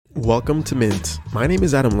Welcome to Mint. My name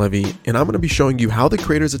is Adam Levy, and I'm going to be showing you how the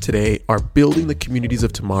creators of today are building the communities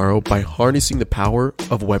of tomorrow by harnessing the power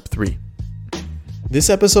of Web3. This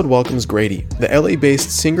episode welcomes Grady, the LA-based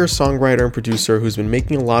singer, songwriter, and producer who's been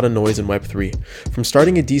making a lot of noise in Web3. From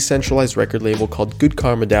starting a decentralized record label called Good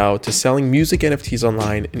Karma DAO to selling music NFTs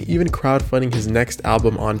online and even crowdfunding his next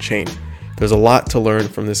album on-chain. There's a lot to learn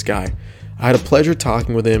from this guy. I had a pleasure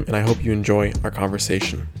talking with him, and I hope you enjoy our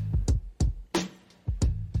conversation.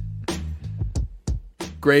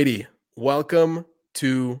 Grady, welcome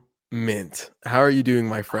to Mint. How are you doing,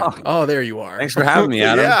 my friend? Oh, there you are. Thanks for having me,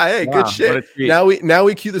 Adam. Yeah, hey, wow, good shit. Now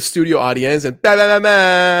we cue the studio audience and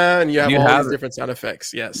and you have all these different sound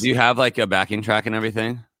effects. Yes. Do you have like a backing track and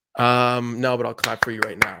everything? No, but I'll clap for you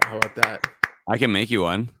right now. How about that? I can make you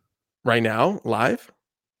one. Right now, live?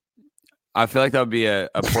 I feel like that would be a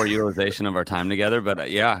poor utilization of our time together,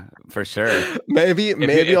 but yeah, for sure. Maybe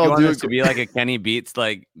I'll do it to be like a Kenny Beats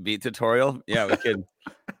like beat tutorial. Yeah,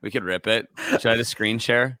 we could rip it. Should I just screen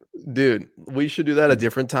share? Dude, we should do that a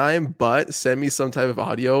different time, but send me some type of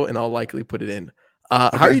audio and I'll likely put it in.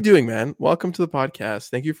 Okay. How are you doing, man? Welcome to the podcast.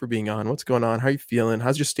 Thank you for being on. What's going on? How are you feeling?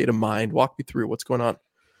 How's your state of mind? Walk me through what's going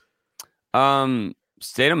on.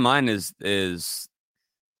 State of mind is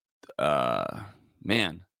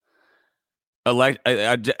man.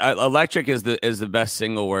 Electric is the best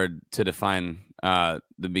single word to define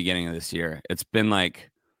the beginning of this year. It's been like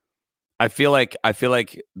I feel like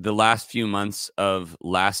the last few months of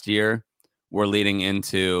last year were leading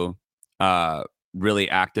into really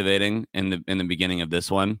activating in the beginning of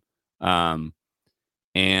this one. And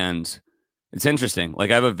it's interesting.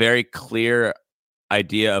 Like I have a very clear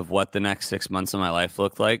idea of what the next 6 months of my life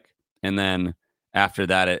looked like, and then after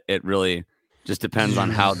that it really just depends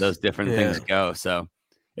on how those different things go. So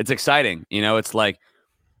it's exciting. You know, it's like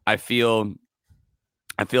I feel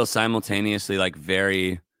simultaneously like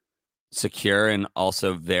very secure and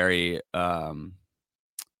also very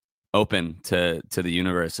open to the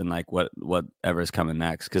universe and like whatever's coming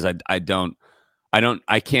next. Because I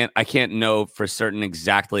can't know for certain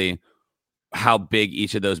exactly how big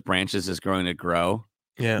each of those branches is going to grow.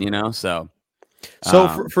 Yeah. You know, so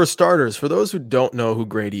for starters, for those who don't know who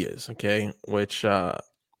Grady is, okay, which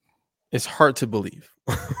is hard to believe,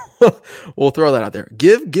 we'll throw that out there.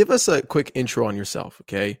 Give us a quick intro on yourself,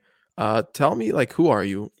 okay? Tell me, like, who are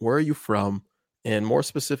you? Where are you from? And more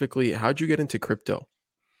specifically, how'd you get into crypto?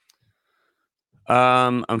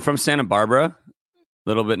 I'm from Santa Barbara, a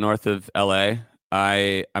little bit north of LA.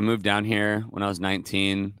 I moved down here when I was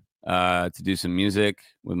 19 to do some music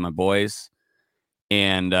with my boys,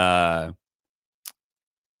 and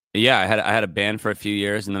yeah, I had a band for a few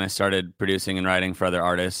years, and then I started producing and writing for other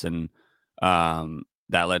artists, and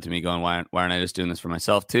that led to me going, why aren't I just doing this for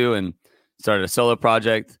myself too? And started a solo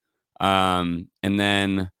project, and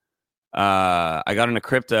then I got into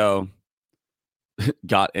crypto.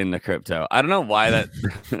 Got into crypto. I don't know why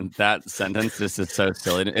that sentence just is so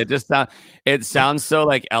silly. It sounds so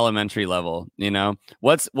like elementary level. You know,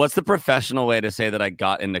 what's the professional way to say that I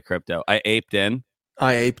got into crypto? I aped in.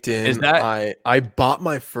 Is that I bought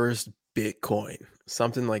my first Bitcoin,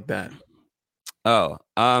 something like that. Oh,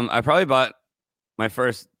 I probably bought my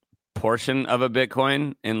first portion of a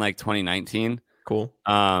Bitcoin in like 2019. Cool.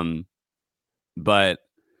 But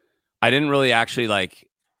I didn't really actually like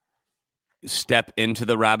step into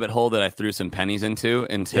the rabbit hole that I threw some pennies into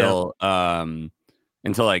until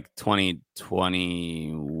like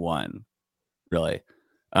 2021. Really.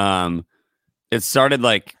 It started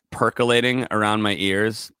like percolating around my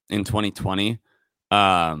ears in 2020.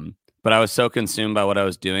 But I was so consumed by what I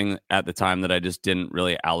was doing at the time that I just didn't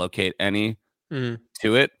really allocate any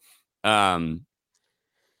to it. But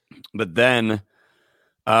then,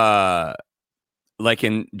 like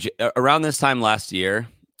around this time last year,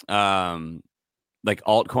 like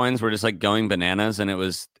altcoins were just like going bananas, and it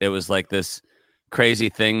was like this crazy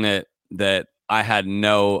thing that I had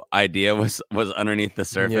no idea was underneath the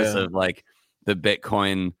surface of like the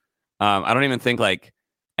Bitcoin. I don't even think like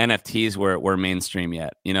NFTs were mainstream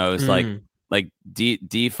yet. You know, it was like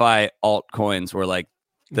DeFi altcoins were like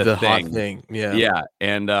the thing. Hot thing. Yeah. Yeah.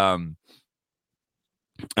 And I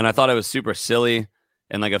thought it was super silly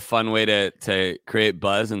and like a fun way to create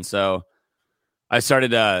buzz. And so I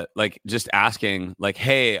started like just asking like,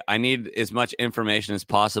 hey, I need as much information as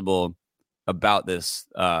possible about this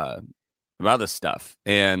stuff.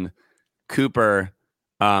 And Cooper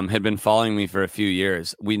had been following me for a few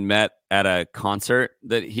years. We met at a concert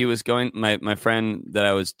that he was going. My friend that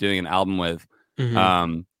I was doing an album with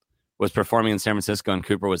was performing in San Francisco, and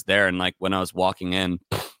Cooper was there. And like when I was walking in,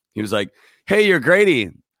 he was like, "Hey, you're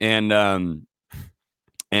Grady." And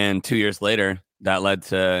 2 years later, that led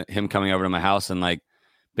to him coming over to my house and like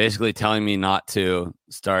basically telling me not to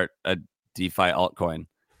start a DeFi altcoin.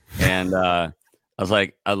 And I was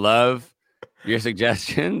like, I love your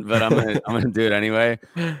suggestion, but I'm gonna do it anyway.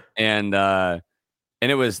 And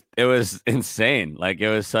it was insane. Like it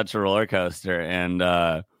was such a roller coaster.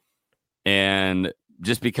 And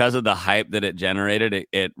just because of the hype that it generated,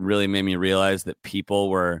 it really made me realize that people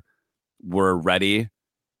were ready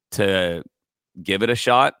to give it a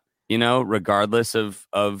shot, you know, regardless of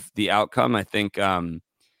the outcome. I think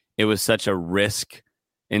it was such a risk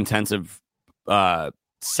intensive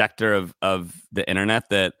sector of the internet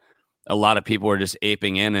that a lot of people were just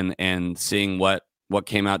aping in and seeing what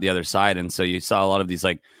came out the other side. And so you saw a lot of these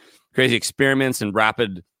like crazy experiments and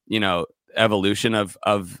rapid, you know, evolution of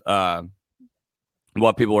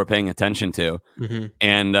what people were paying attention to. Mm-hmm.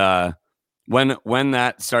 And when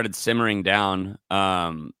that started simmering down,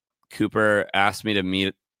 Cooper asked me to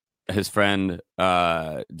meet his friend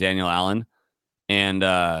Daniel Allen, and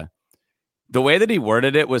the way that he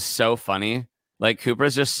worded it was so funny. Like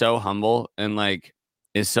Cooper's just so humble and like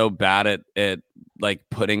is so bad at like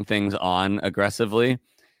putting things on aggressively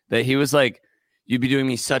that he was like, "You'd be doing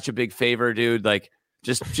me such a big favor, dude. Like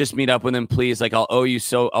just meet up with him, please. Like I'll owe you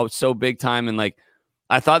so big time." And like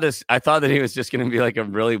I thought that he was just gonna be like a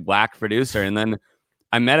really whack producer, and then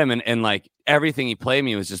I met him and like everything he played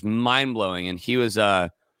me was just mind blowing, and he was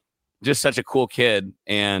just such a cool kid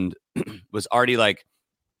and was already like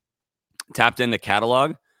tapped into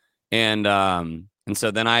catalog, and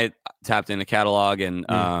so then I tapped into catalog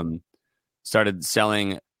and started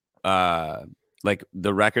selling like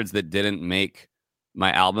the records that didn't make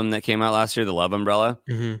my album that came out last year, the Love Umbrella,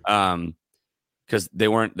 because they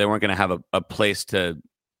weren't going to have a place to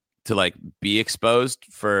like be exposed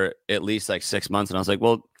for at least like 6 months. And I was like,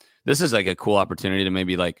 well, this is like a cool opportunity to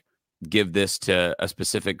maybe like give this to a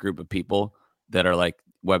specific group of people that are like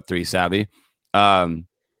Web3 savvy.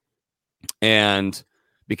 And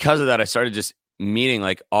because of that, I started just meeting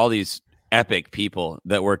like all these epic people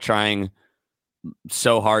that were trying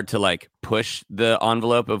so hard to like push the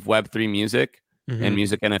envelope of Web3 music and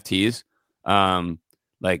music NFTs,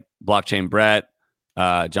 like Blockchain Brett,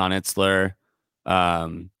 John Itzler,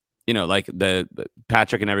 you know, like the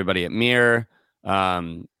Patrick and everybody at Mirror,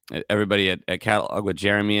 everybody at Catalog with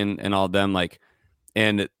Jeremy and all of them. Like,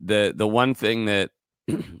 and the one thing that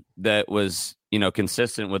that was, you know,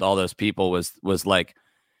 consistent with all those people was like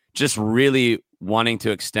just really wanting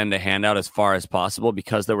to extend a hand out as far as possible,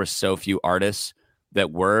 because there were so few artists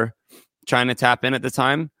that were trying to tap in at the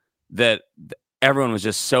time that everyone was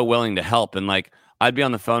just so willing to help. And like I'd be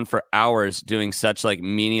on the phone for hours doing such like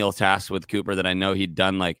menial tasks with Cooper that I know he'd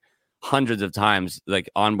done like hundreds of times, like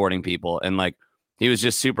onboarding people, and like he was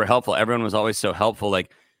just super helpful. Everyone was always so helpful,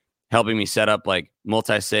 like helping me set up like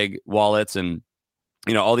multi-sig wallets and,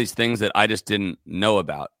 you know, all these things that I just didn't know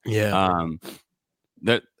about. Man,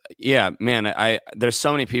 there's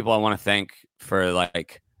so many people I want to thank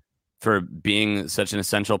for being such an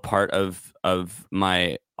essential part of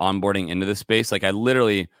my onboarding into the space. Like I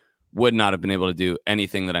literally would not have been able to do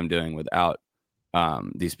anything that I'm doing without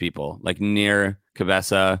these people, like Nir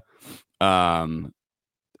Cabessa.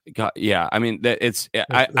 God, yeah, I mean it's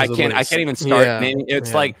I can't even start naming.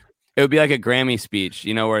 It's like it would be like a Grammy speech,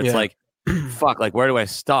 you know, where it's like fuck, like where do I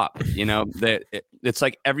stop? You know, it's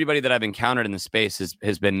like everybody that I've encountered in the space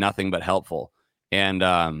has been nothing but helpful,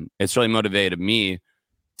 and it's really motivated me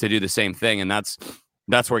to do the same thing. And that's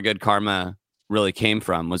where Good Karma really came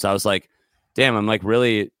from. Was I was like, damn, I'm like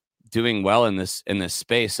really doing well in this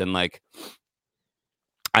space, and like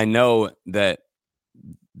I know that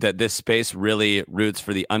this space really roots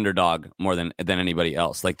for the underdog more than anybody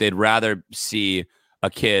else. Like they'd rather see a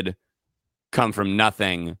kid come from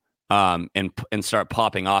nothing and start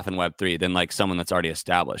popping off in Web3 than like someone that's already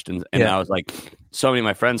established. And I was like, so many of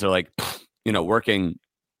my friends are like, you know, working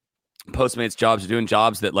Postmates jobs, doing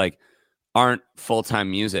jobs that like aren't full-time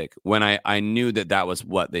music, when I knew that was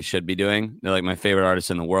what they should be doing. They're like my favorite artists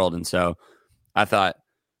in the world. And so I thought,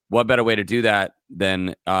 what better way to do that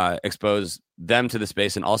than expose them to the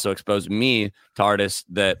space and also expose me to artists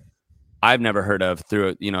that I've never heard of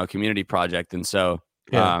through, you know, a community project. And so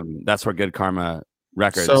that's where Good Karma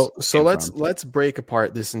Records. So let's break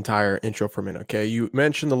apart this entire intro for a minute. Okay. You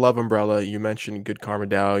mentioned the Love Umbrella, you mentioned Good Karma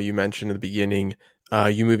DAO, you mentioned in the beginning,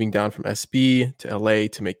 you moving down from SB to LA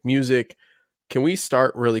to make music. Can we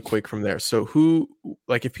start really quick from there? So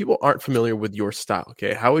if people aren't familiar with your style,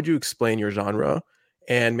 okay, how would you explain your genre?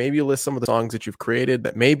 And maybe list some of the songs that you've created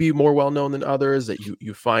that may be more well-known than others, that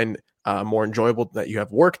you find more enjoyable, that you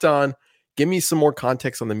have worked on. Give me some more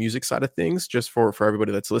context on the music side of things, just for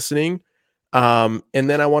everybody that's listening. And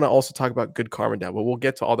then I want to also talk about Good Karma DAO, but we'll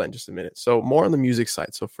get to all that in just a minute. So more on the music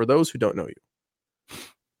side. So for those who don't know you.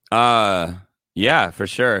 Yeah, for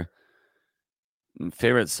sure.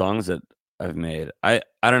 Favorite songs that I've made. I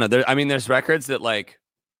don't know. There's records that like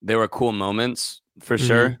they were cool moments for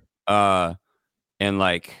sure. And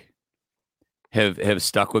like have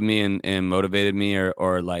stuck with me and motivated me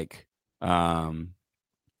or like gotten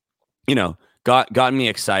me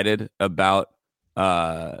excited about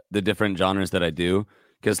the different genres that I do.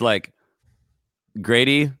 Because like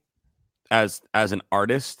Grady as an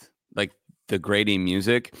artist, like the Grady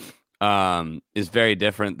music is very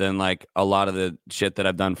different than like a lot of the shit that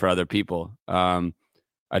I've done for other people. I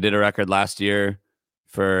did a record last year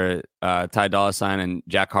for Ty Dolla $ign and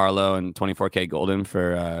Jack Harlow and 24K Golden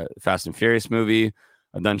for Fast and Furious movie.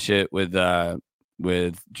 I've done shit with Drew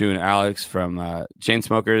and Alex from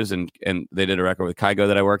Chainsmokers and they did a record with Kygo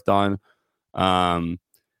that I worked on. I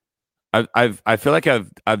feel like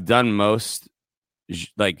I've done most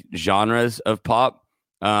like genres of pop.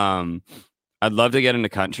 I'd love to get into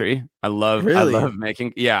country. I love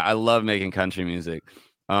making country music.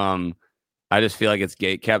 I just feel like it's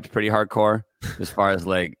gate kept pretty hardcore as far as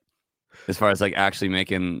like actually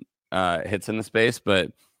making hits in the space.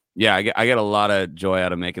 But yeah, I get a lot of joy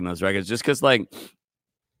out of making those records just because like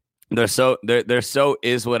they're so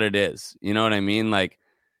is what it is. You know what I mean? Like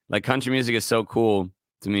country music is so cool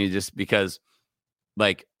to me just because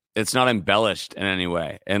like it's not embellished in any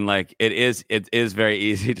way. And like it is very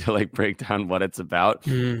easy to like break down what it's about.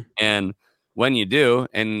 And when you do,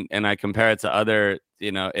 and I compare it to other,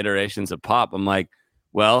 iterations of pop, I'm like,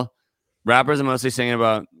 well, rappers are mostly singing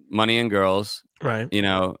about money and girls. Right.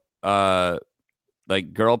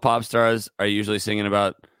 Like girl pop stars are usually singing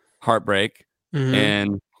about heartbreak.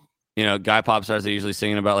 And, guy pop stars are usually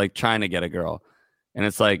singing about like trying to get a girl. And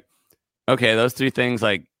it's like, okay, those three things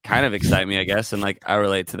like kind of excite me, I guess, and like I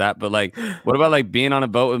relate to that. But like, what about like being on a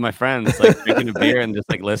boat with my friends, like drinking a beer and just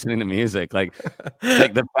like listening to music? Like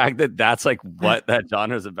the fact that that's like what that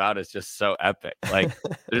genre is about is just so epic. Like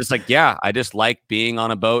they're just like, yeah, I just like being on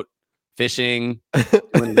a boat, fishing,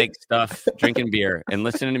 doing lake stuff, drinking beer, and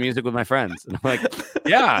listening to music with my friends. And I'm like,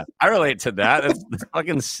 yeah, I relate to that. That's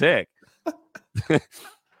fucking sick.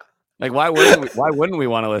 Like, why wouldn't we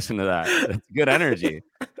want to listen to that? It's good energy,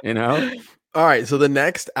 All right, so the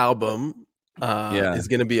next album is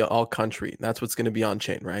going to be all country. That's what's going to be on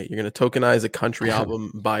chain, right? You're going to tokenize a country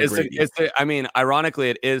album by Grady. Ironically,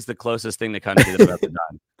 it is the closest thing to country that I've ever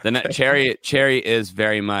done. Cherry is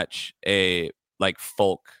very much a like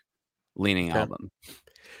folk leaning album,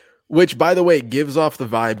 which, by the way, gives off the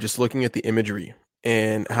vibe just looking at the imagery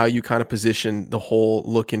and how you kind of position the whole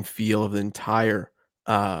look and feel of the entire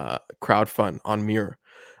crowdfund on Mirror.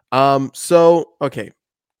 So okay,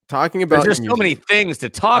 talking about there's so many things to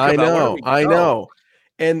talk about. I know,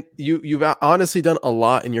 and you've honestly done a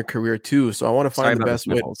lot in your career too. So I want to find the best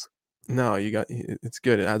way. No, it's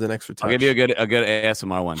good. It adds an extra touch. I'll give you a good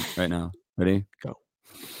ASMR one right now. Ready? Go.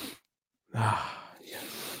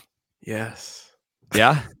 Yes.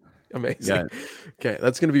 Yeah. Amazing. Yeah. Okay,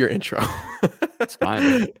 that's gonna be your intro. It's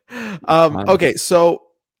fine. Okay, so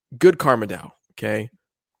Good Karma DAO. Okay.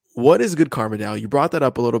 What is Good Karma DAO? You brought that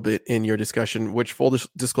up a little bit in your discussion, which full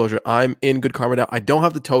disclosure, I'm in Good Karma DAO. I don't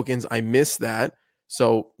have the tokens. I missed that.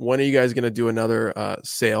 So when are you guys going to do another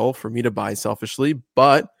sale for me to buy selfishly?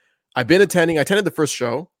 But I've been attending. I attended the first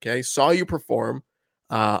show. Okay. Saw you perform.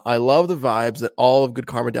 I love the vibes that all of Good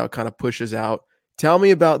Karma DAO kind of pushes out. Tell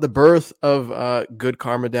me about the birth of Good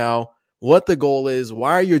Karma DAO, what the goal is,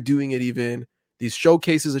 why you're doing it even, these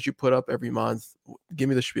showcases that you put up every month. Give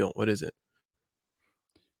me the spiel. What is it?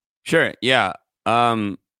 Sure. Yeah.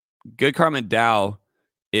 Good Karma DAO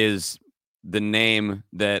is the name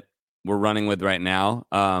that we're running with right now.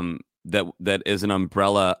 That is an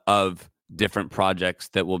umbrella of different projects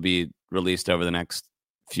that will be released over the next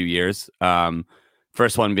few years.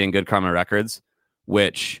 First one being Good Karma Records,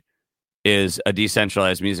 which is a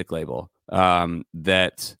decentralized music label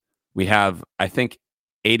that we have, I think,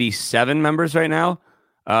 87 members right now.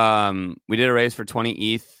 We did a raise for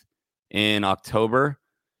 20 ETH in October.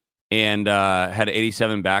 And had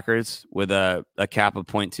 87 backers with a cap of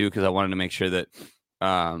 0.2 because I wanted to make sure that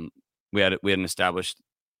we had an established,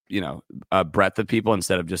 a breadth of people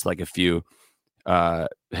instead of just like a few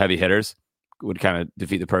heavy hitters. Would kind of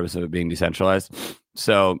defeat the purpose of it being decentralized.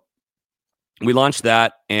 So we launched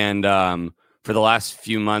that, and for the last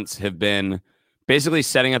few months have been basically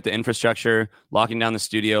setting up the infrastructure, locking down the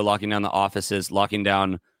studio, locking down the offices, locking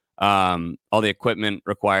down all the equipment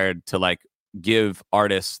required to like give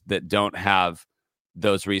artists that don't have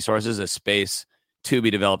those resources a space to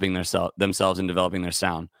be developing themselves and developing their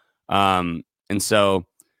sound. And so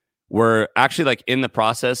we're actually like in the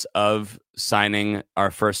process of signing our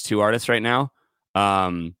first 2 artists right now.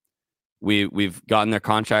 We've gotten their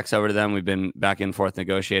contracts over to them. We've been back and forth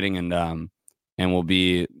negotiating, and we'll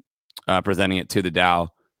be presenting it to the DAO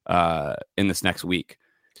in this next week.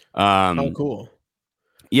 Oh, cool.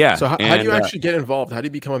 Yeah. So how do you actually get involved? How do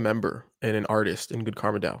you become a member and an artist in Good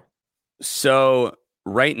Karma DAO? So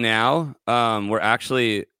right now, we're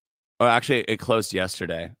actually it closed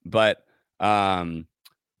yesterday, but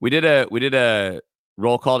we did a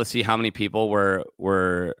roll call to see how many people were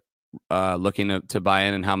looking to buy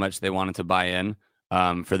in and how much they wanted to buy in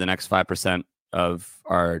for the next 5% of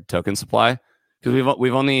our token supply, because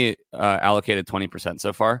we've only allocated 20%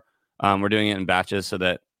 so far. We're doing it in batches so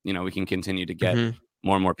that we can continue to get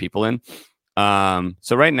more and more people in.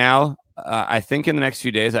 So right now, I think in the next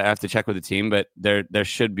few days I have to check with the team, but there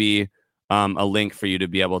should be a link for you to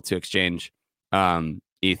be able to exchange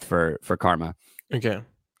ETH for Karma. Okay,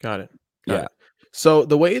 got it. Yeah. So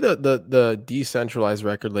the way the decentralized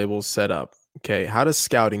record label is set up, okay, how does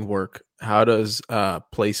scouting work? How does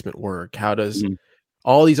placement work? How does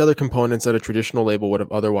all these other components that a traditional label would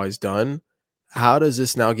have otherwise done, how does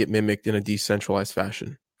this now get mimicked in a decentralized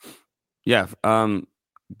fashion? Yeah,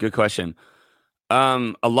 good question.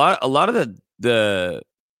 A lot of the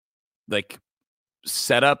like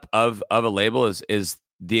setup of a label is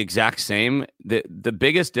the exact same. The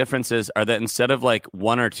biggest differences are that instead of like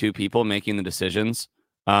 1 or 2 people making the decisions,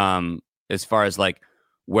 as far as like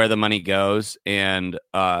where the money goes and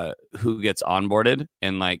who gets onboarded,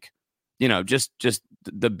 and like just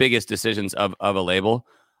the biggest decisions of a label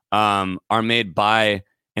are made by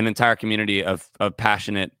an entire community of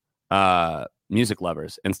passionate music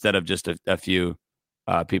lovers instead of just a few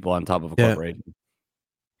people on top of a corporation.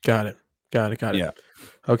 Got it. Yeah.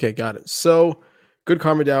 Okay, got it. So Good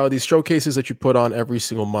Karma DAO, these showcases that you put on every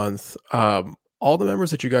single month, all the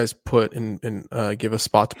members that you guys put and give a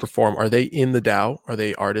spot to perform, are they in the DAO? Are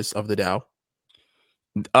they artists of the DAO?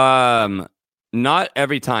 Not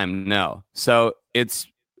every time, no. So it's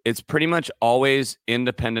pretty much always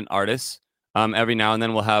independent artists. Every now and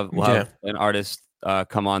then we'll have an artist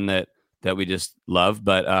come on that we just love,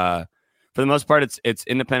 but for the most part it's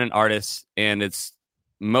independent artists, and it's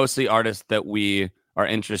mostly artists that we are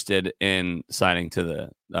interested in signing to the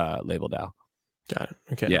label DAO. Got it.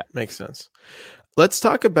 Okay. Yeah. Makes sense. Let's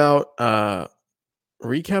talk about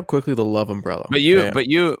recap quickly the Love Umbrella.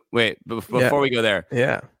 Before we go there.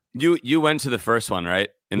 Yeah. You went to the first one, right?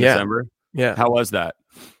 In December? Yeah. How was that?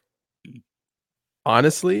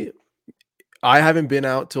 Honestly, I haven't been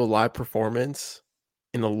out to a live performance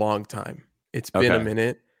in a long time. It's been a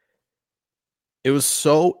minute. It was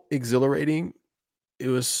so exhilarating. It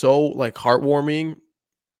was so like heartwarming.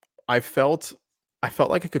 I felt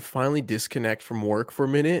like I could finally disconnect from work for a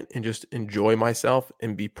minute and just enjoy myself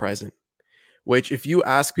and be present. Which, if you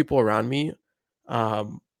ask people around me, I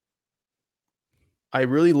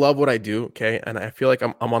really love what I do. Okay, and I feel like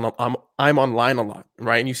I'm online a lot,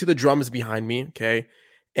 right? And you see the drums behind me, okay?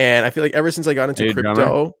 And I feel like ever since I got into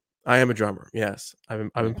crypto, I am a drummer. Yes,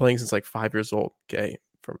 I've been playing since like 5 years old. Okay,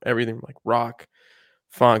 from everything like rock,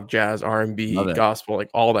 funk, jazz, R&B, gospel, like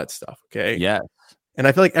all that stuff. Okay. Yeah. And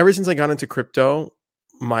I feel like ever since I got into crypto,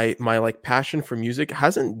 my like passion for music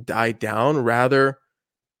hasn't died down, rather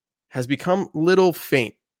has become little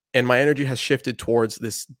faint. And my energy has shifted towards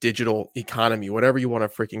this digital economy, whatever you want to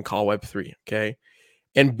freaking call Web3. Okay.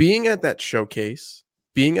 And being at that showcase,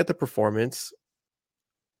 being at the performance,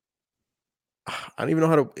 I don't even know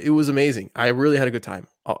how to, it was amazing. I really had a good time.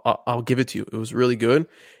 I'll give it to you. It was really good.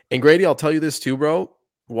 And Grady, I'll tell you this too, bro.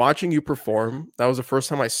 Watching you perform, that was the first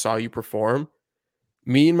time I saw you perform.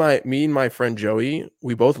 Me and my friend Joey,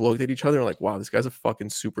 we both looked at each other and like, wow, this guy's a fucking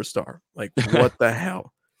superstar. Like, what the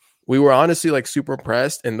hell? We were honestly like super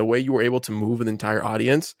impressed, and the way you were able to move an entire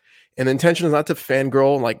audience. And the intention is not to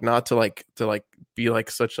fangirl, like not to be like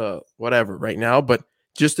such a whatever right now, but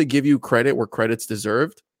just to give you credit where credit's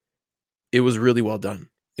deserved. It was really well done.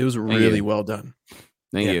 It was really well done.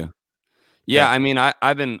 Thank you. Yeah, I mean,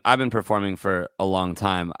 I've been performing for a long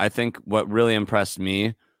time. I think what really impressed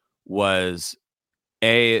me was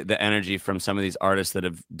the energy from some of these artists that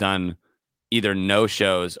have done either no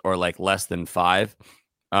shows or like less than 5.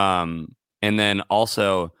 And then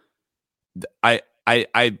also I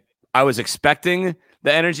was expecting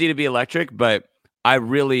the energy to be electric, but I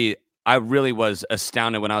really was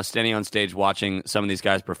astounded when I was standing on stage watching some of these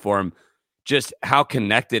guys perform, just how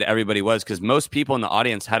connected everybody was, because most people in the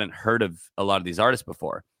audience hadn't heard of a lot of these artists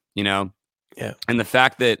before, Yeah. And the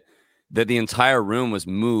fact that the entire room was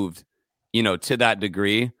moved, to that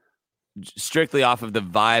degree, strictly off of the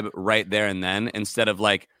vibe right there and then, instead of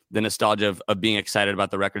like the nostalgia of being excited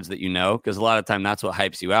about the records that you know, because a lot of time that's what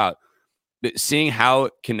hypes you out. But seeing how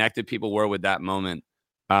connected people were with that moment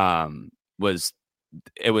was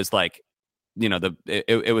like,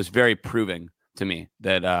 it was very proving to me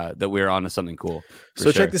that that we were onto something cool.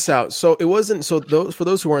 So check this out. So it wasn't for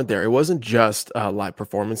those who weren't there, it wasn't just live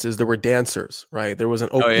performances. There were dancers, right? There was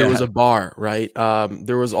there was a bar, right?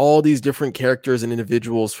 There was all these different characters and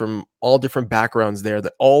individuals from all different backgrounds there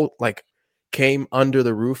that all like came under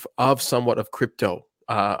the roof of somewhat of crypto,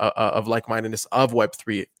 of like-mindedness of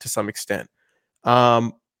Web3 to some extent.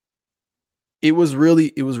 It was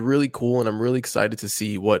really cool, and I'm really excited to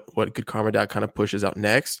see what Good Karma DAO kind of pushes out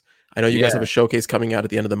next. I know you guys have a showcase coming out at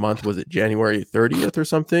the end of the month. Was it January 30th or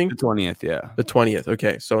something? The 20th, yeah. The 20th.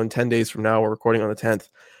 Okay, so in 10 days from now, we're recording on the 10th.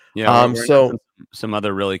 Yeah, we're some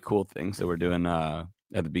other really cool things that we're doing at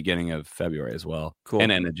the beginning of February as well. Cool.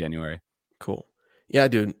 And end of January. Cool. Yeah,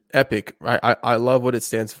 dude, epic. I love what it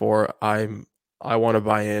stands for. I want to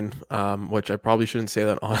buy in, which I probably shouldn't say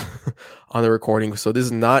that on on the recording. So this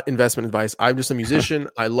is not investment advice. I'm just a musician.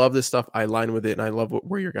 I love this stuff. I align with it, and I love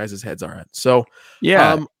where your guys' heads are at. So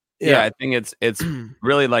yeah, I think it's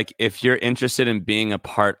really like if you're interested in being a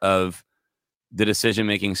part of the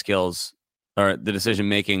decision-making skills or the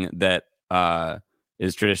decision-making that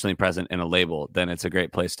is traditionally present in a label, then it's a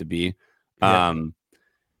great place to be. Yeah.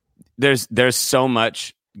 There's so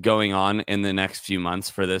much going on in the next few months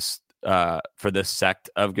for this sect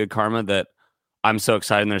of Good Karma that I'm so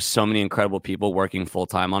excited. And there's so many incredible people working full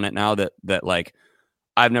time on it now that like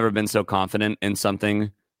I've never been so confident in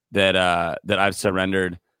something that I've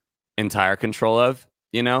surrendered entire control of,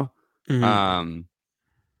 you know. Mm-hmm.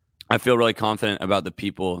 I feel really confident about the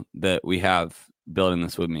people that we have building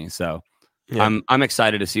this with me. So yeah. I'm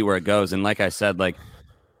excited to see where it goes. And like I said, like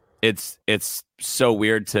it's so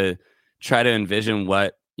weird to try to envision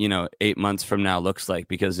what 8 months from now looks like,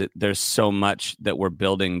 because there's so much that we're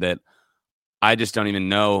building that I just don't even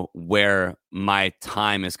know where my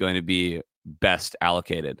time is going to be best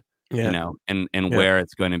allocated, and where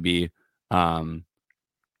it's going to be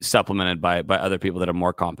supplemented by other people that are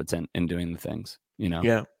more competent in doing the things,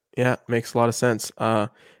 Yeah, makes a lot of sense. And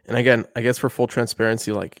again, I guess for full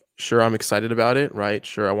transparency, like, sure, I'm excited about it, right?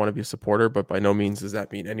 Sure, I want to be a supporter, but by no means does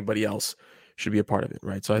that mean anybody else should be a part of it,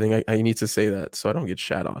 right? So I think I need to say that so I don't get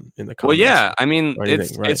shat on in the comments. Well, yeah, I mean,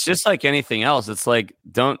 it's just like anything else. It's like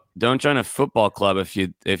don't join a football club if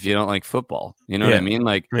you don't like football. You know what I mean?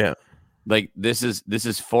 Like, like this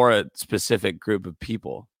is for a specific group of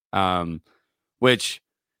people. Which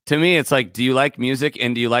to me, it's like, do you like music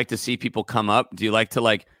and do you like to see people come up? Do you like to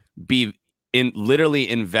like be literally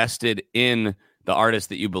invested in the artist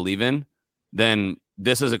that you believe in? Then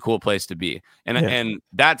this is a cool place to be. And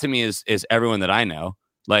that to me is everyone that I know.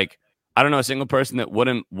 Like, I don't know a single person that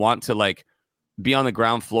wouldn't want to like be on the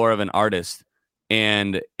ground floor of an artist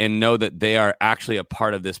and know that they are actually a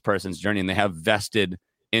part of this person's journey and they have vested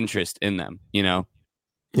interest in them,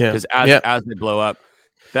 because as they blow up,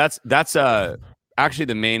 that's actually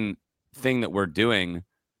the main thing that we're doing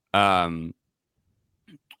at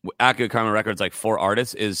Good Karma Records, like for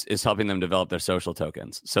artists, is helping them develop their social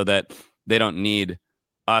tokens so that they don't need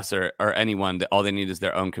us or anyone. That all they need is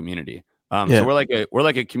their own community. So we're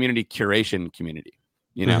like a community curation community,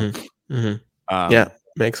 Mm-hmm. Mm-hmm.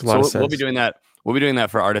 Makes a lot of sense. We'll be doing that. We'll be doing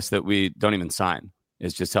that for artists that we don't even sign.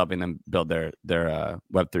 It's just helping them build their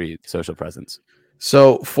Web3 social presence.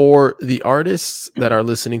 So for the artists that are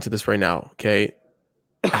listening to this right now, okay,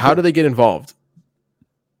 how do they get involved?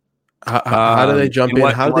 How do they jump in?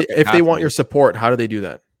 How do they, if they want your support, how do they do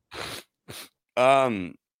that?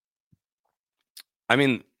 I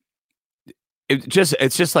mean,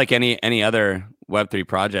 it's just like any other Web3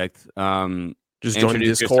 project. Just join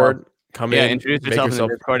Discord, come in, introduce yourself in the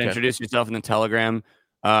Discord, introduce yourself in the Telegram.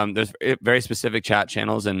 There's very specific chat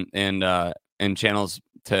channels and channels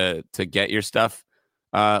to get your stuff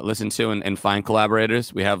listened to and find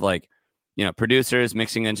collaborators. We have like, producers,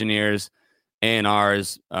 mixing engineers,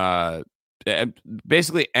 A&Rs,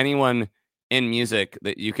 basically anyone in music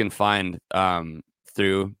that you can find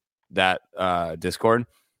through that Discord.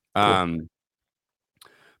 Cool.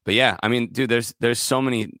 But yeah, I mean, dude, there's just so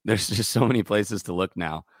many places to look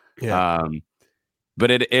now. Yeah. But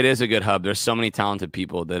it is a good hub. There's so many talented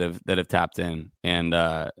people that have tapped in, and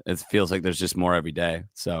it feels like there's just more every day.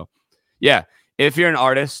 So yeah, if you're an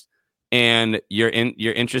artist and you're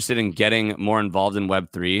interested in getting more involved in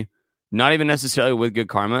Web3, not even necessarily with Good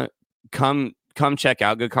Karma, come check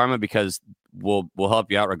out Good Karma, because we'll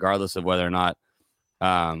help you out regardless of whether or not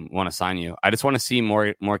want to sign you. I just want to see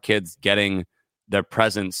more kids getting their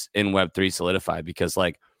presence in Web3 solidified, because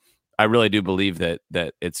like I really do believe that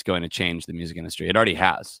it's going to change the music industry. It already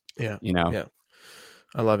has. Yeah. You know. Yeah.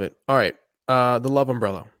 I love it. All right. The Love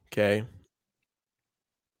Umbrella. Okay.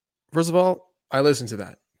 First of all, I listened to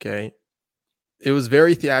that. Okay. It was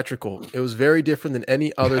very theatrical. It was very different than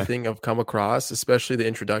any other thing I've come across, especially the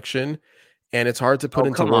introduction. And it's hard to put Oh,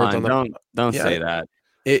 into come words on on! the Don't yeah. say that.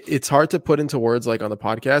 It's hard to put into words like on the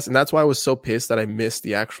podcast, and that's why I was so pissed that I missed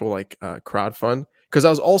the actual like crowd fund because I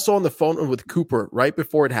was also on the phone with Cooper right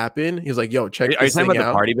before it happened. He was like, "Yo, check Are you this talking thing about the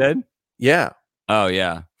out." party bed? Yeah, Oh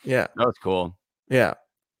yeah, yeah, that was cool. yeah.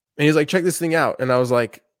 And he's like, "Check this thing out," and I was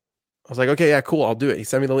like, "Okay, yeah, cool, I'll do it." He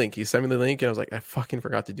sent me the link. And I was like, "I fucking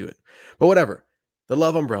forgot to do it," but whatever. The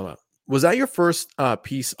Love Umbrella, was that your first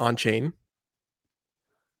piece on chain?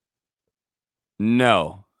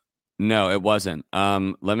 No, it wasn't.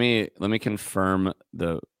 Let me confirm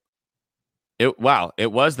it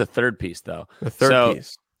was the third piece though. The third So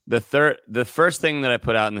piece. the first thing that I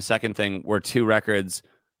put out and the second thing were two records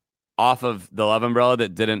off of the Love Umbrella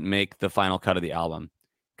that didn't make the final cut of the album.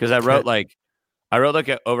 Because I wrote like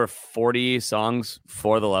over 40 songs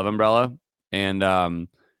for the Love Umbrella. And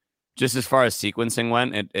just as far as sequencing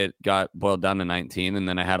went, it got boiled down to 19. And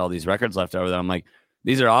then I had all these records left over that I'm like,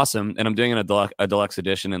 these are awesome. And I'm doing a deluxe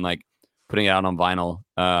edition and like putting it out on vinyl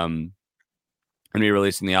and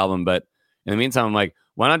re-releasing the album. But in the meantime, I'm like,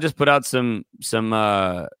 why not just put out some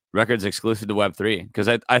records exclusive to Web3? Because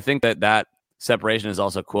I think that separation is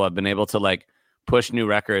also cool. I've been able to like push new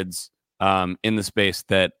records in the space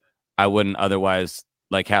that I wouldn't otherwise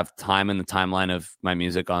like have time in the timeline of my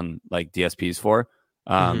music on like DSPs for.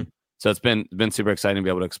 Mhm. So it's been super exciting to be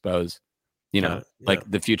able to expose, Got it. Yeah. like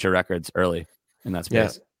the future records early in that Yeah,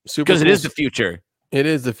 space. super Because it cool. is the future. It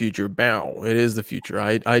is the future. Bow. It is the future.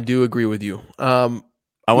 I do agree with you.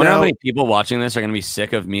 I wonder how Now, many people watching this are going to be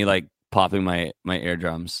sick of me like popping my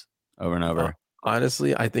eardrums over and over.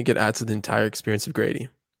 honestly, I think it adds to the entire experience of Grady.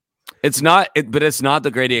 But it's not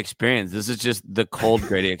the Grady experience. This is just the cold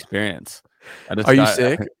Grady experience. Are you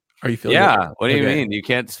sick? Are you feeling? Yeah. What do you Okay. mean? You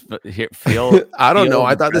can't feel? I don't know. feel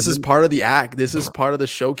I the thought this is presence? part of the act. This is part of the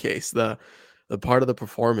showcase. The part of the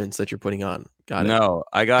performance that you're putting on. Got it. No,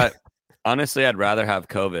 honestly, I'd rather have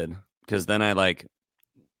COVID because then I like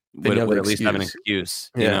Then you have would an at least have an excuse.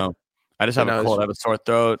 excuse. Yeah. I just But have a now cold. it's I have a sore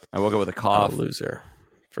throat. I woke up with a a cough. loser.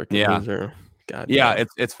 Freaking Yeah. loser. God. Yeah, damn.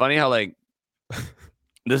 it's funny how like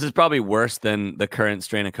this is probably worse than the current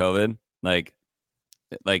strain of COVID, like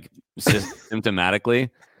symptomatically,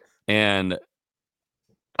 and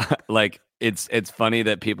like it's funny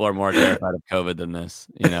that people are more terrified of COVID than this,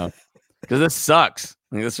 because this sucks.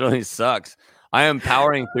 Like, this really sucks. I am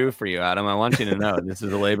powering through for you, Adam. I want you to know this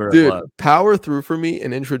is a labor of Dude, love. power through for me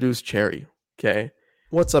and introduce Cherry. Okay.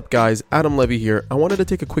 What's up, guys? Adam Levy here. I wanted to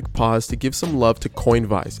take a quick pause to give some love to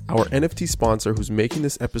Coinvise, our NFT sponsor who's making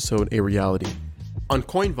this episode a reality. On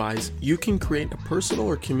Coinvise, you can create a personal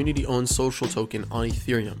or community-owned social token on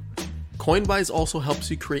Ethereum. Coinvise also helps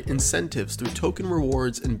you create incentives through token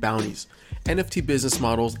rewards and bounties, NFT business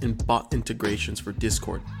models, and bot integrations for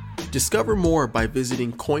Discord. Discover more by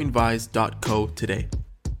visiting coinvise.co today.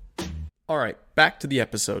 All right, back to the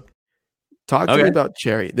episode. Talk to me about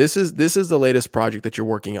Cherry. This is the latest project that you're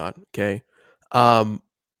working on, okay?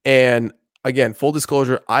 And again, full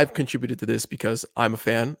disclosure, I've contributed to this because I'm a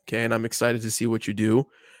fan, okay, and I'm excited to see what you do.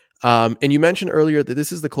 And you mentioned earlier that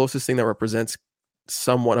this is the closest thing that represents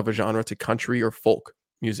somewhat of a genre to country or folk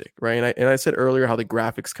music, right? And I said earlier how the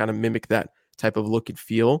graphics kind of mimic that type of look and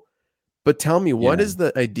feel. But tell me, what Yeah. is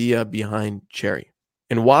the idea behind Cherry,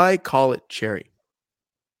 and why call it Cherry?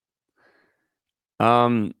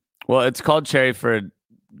 Well, it's called Cherry for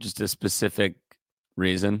just a specific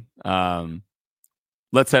reason.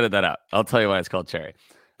 Let's edit that out. I'll tell you why it's called Cherry.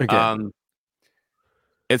 Okay.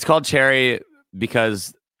 It's called Cherry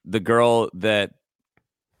because the girl that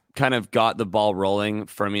kind of got the ball rolling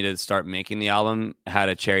for me to start making the album had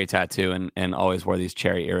a cherry tattoo and always wore these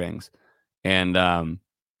cherry earrings. And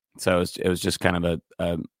so it was just kind of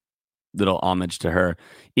a little homage to her.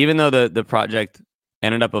 Even though the project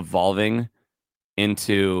ended up evolving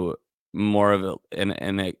into more of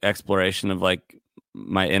an exploration of like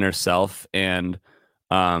my inner self and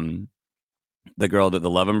the girl that the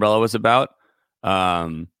Love Umbrella was about.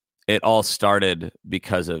 It all started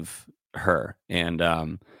because of her, and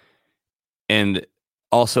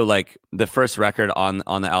also like the first record on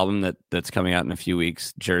the album that's coming out in a few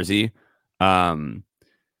weeks, Jersey,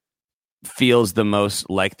 feels the most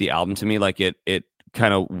like the album to me. Like it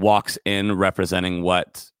kind of walks in representing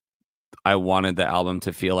what I wanted the album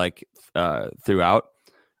to feel like throughout,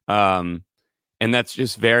 and that's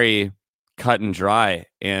just very cut and dry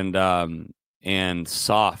and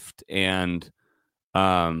soft and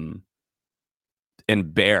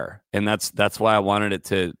and bare, and that's why I wanted it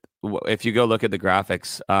to. If you go look at the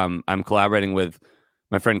graphics, I'm collaborating with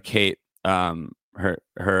my friend Kate.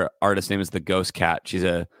 Her artist name is the Ghost Cat. She's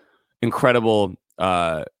a incredible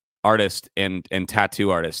artist and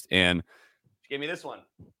tattoo artist, and she gave me this one,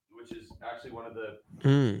 which is actually one of the.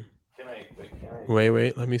 Mm. Can I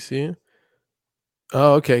Wait, let me see.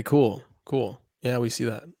 Oh, okay, cool. Yeah, we see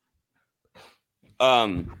that.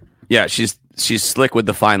 Yeah, she's slick with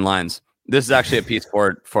the fine lines. This is actually a piece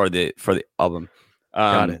for the album.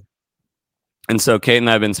 Got it. And so Kate and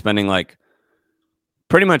I have been spending like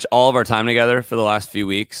pretty much all of our time together for the last few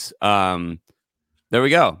weeks. There we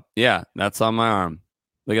go. Yeah, that's on my arm.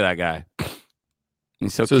 Look at that guy.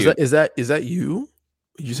 He's so cute. Is that you?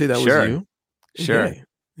 Did you say that was you? Sure. Okay.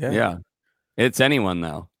 Yeah. It's anyone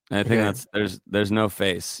though. I think there's no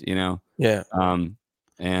face, you know. Yeah.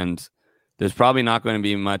 And there's probably not going to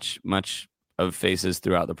be much of faces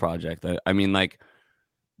throughout the project. I mean, like,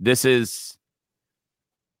 this is.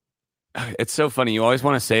 It's so funny. You always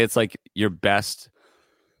want to say it's like your best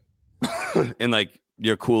and like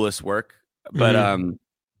your coolest work, but I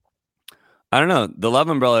don't know. The Love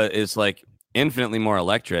Umbrella is like infinitely more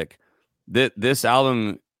electric. This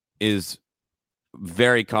album is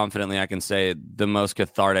very confidently, I can say, the most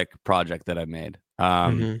cathartic project that I've made.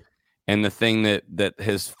 And the thing that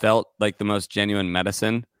has felt like the most genuine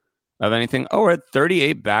medicine of anything. Oh, we're at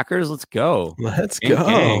 38 backers. Let's go. Let's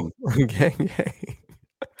go. Gang.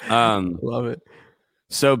 Love it.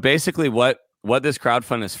 So basically what this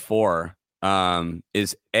crowdfund is for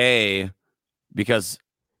is because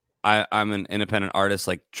I'm an independent artist,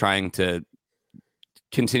 like trying to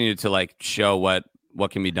continue to like show what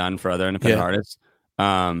can be done for other independent artists.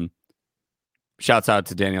 Shouts out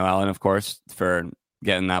to Daniel Allen, of course, for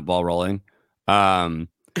getting that ball rolling.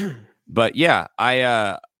 But yeah,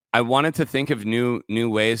 I wanted to think of new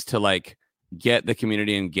ways to like get the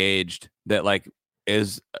community engaged that like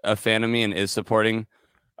is a fan of me and is supporting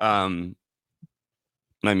my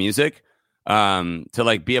music, to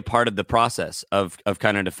like be a part of the process of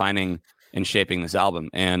kind of defining and shaping this album.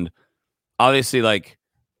 And obviously, like,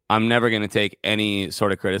 I'm never going to take any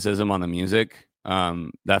sort of criticism on the music.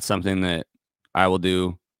 That's something that I will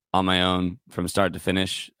do on my own from start to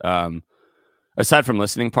finish. Aside from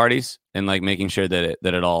listening parties and like making sure that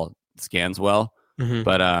it all scans well.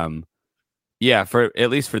 But yeah, for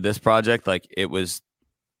at least for this project, like it was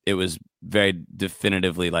very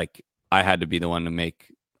definitively like I had to be the one to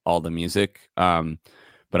make all the music. But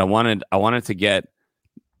I wanted to get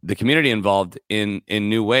the community involved in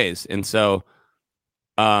new ways. And so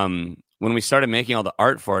when we started making all the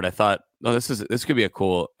art for it, I thought, oh, this could be a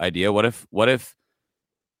cool idea. What if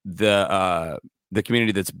the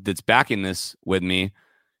community that's backing this with me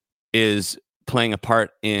is playing a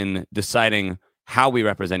part in deciding how we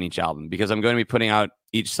represent each album, because I'm going to be putting out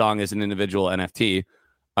each song as an individual NFT.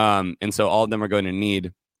 And so all of them are going to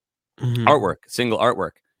need artwork, single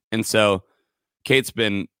artwork. And so Kate's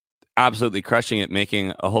been absolutely crushing it,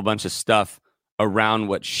 making a whole bunch of stuff around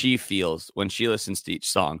what she feels when she listens to each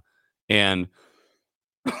song. And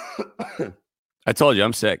I told you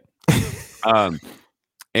I'm sick.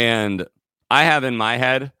 And I have in my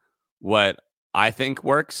head what I think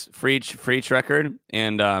works for each record,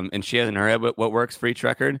 and she has in her head what works for each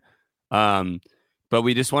record. But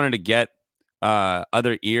we just wanted to get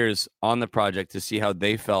other ears on the project to see how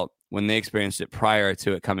they felt when they experienced it prior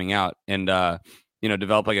to it coming out, and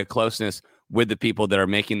develop like a closeness with the people that are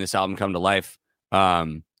making this album come to life.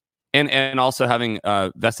 And also having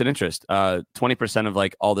vested interest. 20% of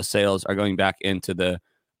like all the sales are going back into the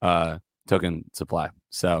token supply.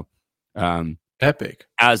 So epic.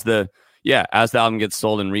 As the album gets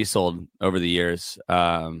sold and resold over the years,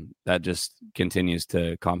 that just continues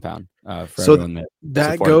to compound for everyone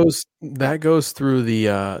that goes through the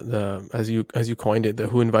as you coined it, the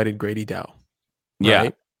Who Invited Grady DAO. Right? Yeah.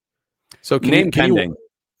 So name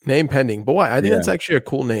pending. Boy, I think that's actually a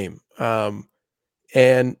cool name.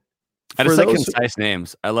 And I just like concise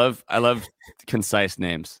names. I love concise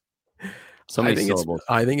names. So many syllables.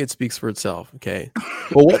 I think it speaks for itself. Okay.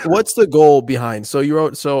 But what's the goal behind?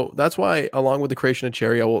 So that's why, along with the creation of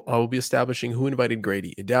Cherry, I will be establishing Who Invited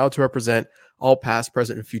Grady, a DAO to represent all past,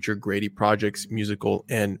 present, and future Grady projects, musical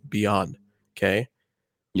and beyond. Okay.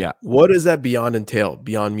 Yeah. What does that beyond entail?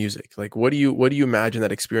 Beyond music? Like, what do you imagine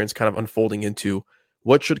that experience kind of unfolding into?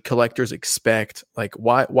 What should collectors expect? Like,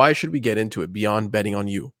 why should we get into it beyond betting on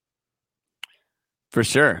you? For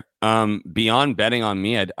sure. Beyond betting on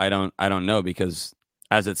me, I don't know, because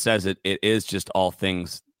as it says, it is just all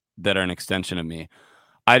things that are an extension of me.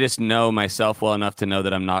 I just know myself well enough to know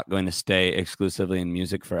that I'm not going to stay exclusively in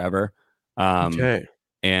music forever. Okay.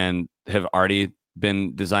 And have already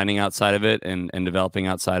been designing outside of it and developing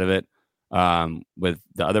outside of it, with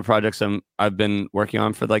the other projects I've been working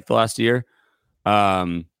on for like the last year.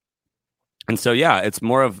 Um, and so yeah, it's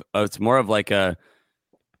more of like a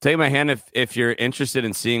take my hand if you're interested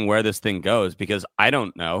in seeing where this thing goes, because I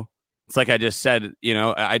don't know. It's like I just said,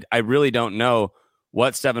 I really don't know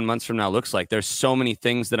what 7 months from now looks like. There's so many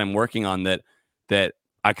things that I'm working on that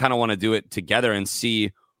I kind of want to do it together and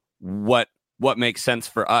see what makes sense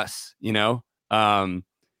for us, because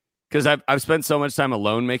I've spent so much time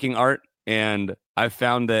alone making art, and I've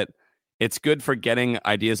found that it's good for getting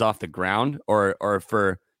ideas off the ground, or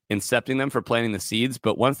for incepting them, for planting the seeds.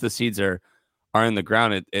 But once the seeds are in the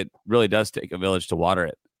ground, it really does take a village to water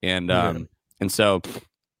it. And so,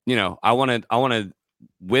 I want to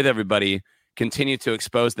with everybody continue to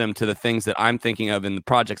expose them to the things that I'm thinking of in the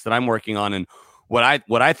projects that I'm working on, and what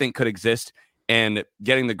I think could exist, and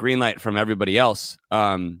getting the green light from everybody else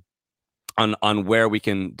on where we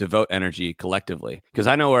can devote energy collectively. Because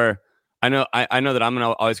I know that I'm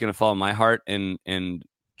always going to follow my heart and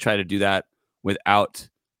try to do that without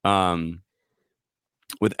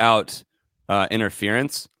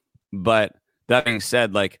interference. But that being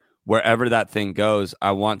said, like wherever that thing goes,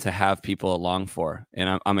 I want to have people along for,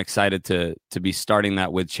 and I'm excited to be starting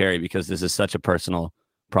that with Cherry, because this is such a personal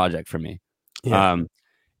project for me. Yeah.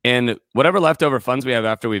 And whatever leftover funds we have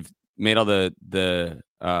after we've made all the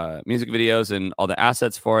music videos and all the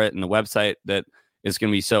assets for it and the website that is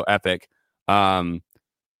going to be so epic, we're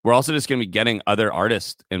also just going to be getting other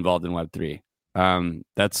artists involved in Web3.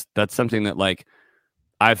 That's something that like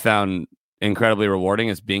I found incredibly rewarding,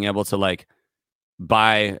 is being able to like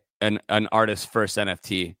buy an artist's first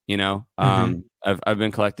NFT. I've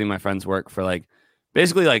been collecting my friend's work for like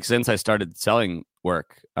basically like since I started selling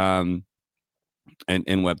work in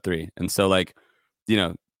Web3, and so like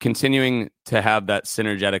continuing to have that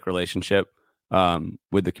synergetic relationship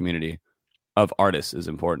with the community of artists is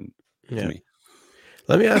important to me.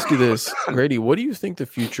 Let me ask you this, Grady. What do you think the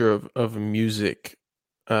future of music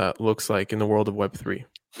looks like in the world of Web3?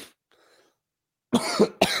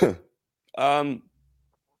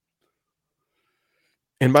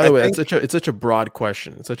 And by the way, it's such a broad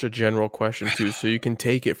question. It's such a general question too, so you can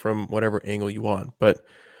take it from whatever angle you want. But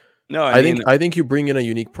no, I think you bring in a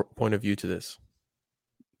unique point of view to this.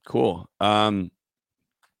 Cool. I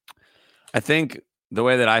think the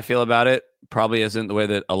way that I feel about it probably isn't the way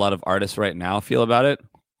that a lot of artists right now feel about it.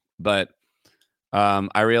 But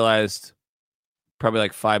I realized probably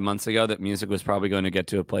like 5 months ago that music was probably going to get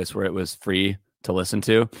to a place where it was free to listen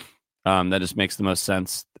to. That just makes the most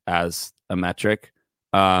sense as a metric.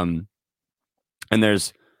 And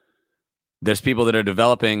there's people that are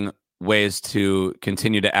developing ways to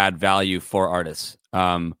continue to add value for artists.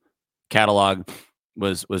 Catalog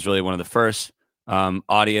was really one of the first.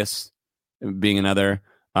 Audius being another.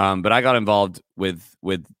 But I got involved with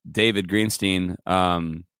David Greenstein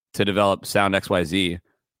to develop Sound XYZ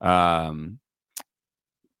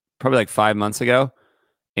probably like 5 months ago,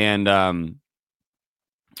 and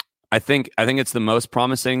I think it's the most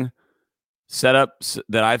promising setup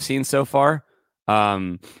that I've seen so far,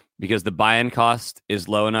 because the buy-in cost is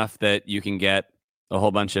low enough that you can get a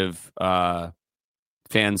whole bunch of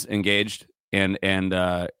fans engaged and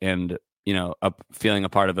feeling a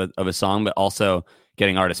part of a song, but also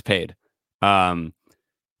getting artists paid.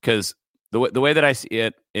 Because the way that I see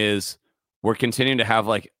it is we're continuing to have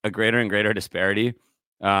like a greater and greater disparity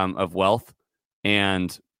of wealth,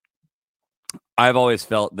 and I've always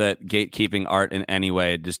felt that gatekeeping art in any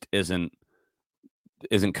way just isn't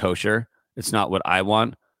kosher. It's not what I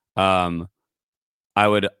want. I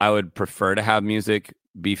would prefer to have music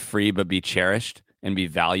be free but be cherished and be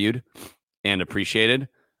valued and appreciated.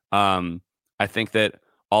 I think that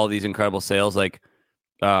all these incredible sales, like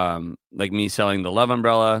me selling the Love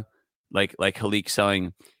Umbrella, like Halik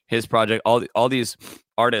selling his project, all these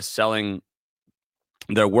artists selling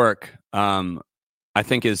their work, I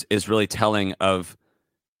think is really telling of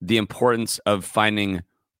the importance of finding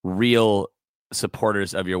real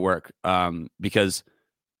supporters of your work, because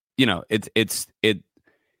it's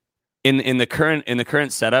in the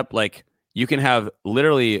current setup, like you can have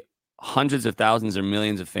literally hundreds of thousands or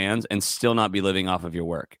millions of fans and still not be living off of your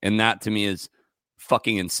work, and that to me is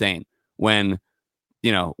fucking insane. When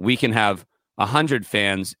we can have 100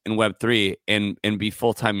 fans in Web3 and be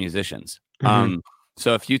full-time musicians. Mm-hmm.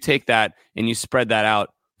 So if you take that and you spread that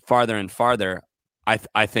out farther and farther,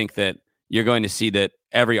 I think that you're going to see that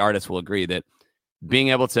every artist will agree that being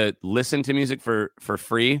able to listen to music for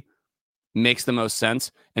free makes the most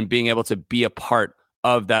sense, and being able to be a part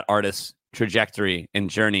of that artist's trajectory and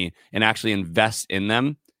journey and actually invest in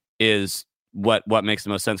them is what makes the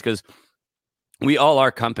most sense. Because we all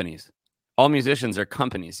are companies. All musicians are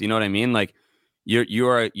companies. You know what I mean? Like you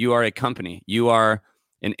are a company. You are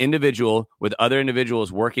an individual with other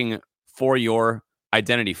individuals working for your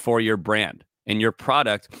identity, for your brand. And your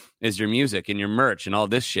product is your music and your merch and all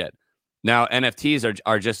this shit. Now NFTs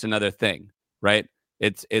are just another thing, right?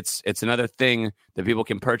 It's another thing that people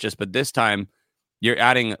can purchase, but this time you're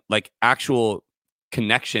adding like actual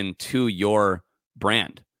connection to your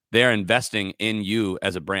brand. They're investing in you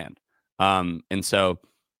as a brand. And so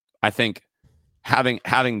I think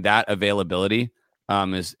having that availability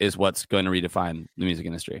is what's going to redefine the music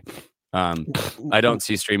industry. I don't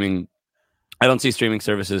see streaming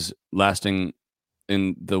services lasting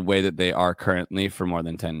in the way that they are currently for more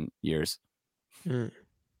than 10 years.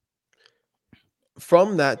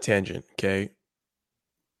 From that tangent, okay,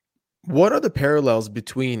 what are the parallels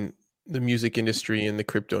between the music industry and the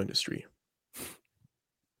crypto industry?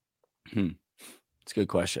 It's a good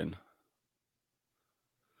question.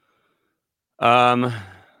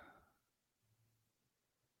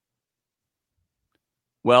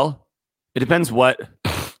 Well, it depends what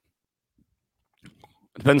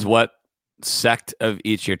sect of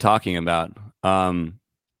each you're talking about.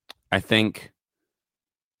 I think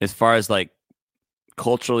as far as like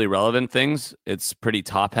culturally relevant things, it's pretty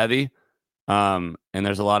top heavy. And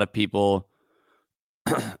there's a lot of people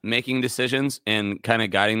making decisions and kind of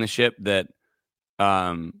guiding the ship that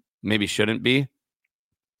maybe shouldn't be.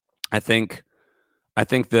 I think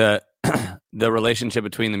the the relationship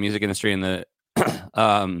between the music industry and the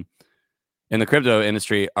crypto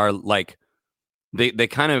industry are like they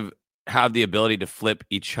kind of have the ability to flip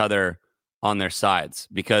each other on their sides,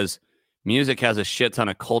 because music has a shit ton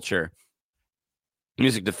of culture.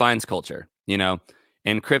 Music defines culture, you know,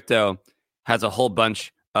 and crypto has a whole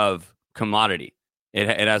bunch of commodity.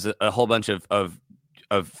 It has a whole bunch of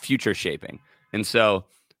future shaping. And so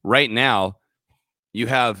right now you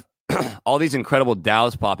have all these incredible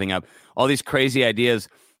DAOs popping up, all these crazy ideas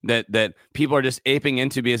that people are just aping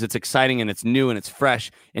into because it's exciting and it's new and it's fresh.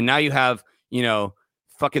 And now you have, you know,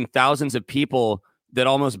 fucking thousands of people that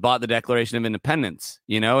almost bought the Declaration of Independence,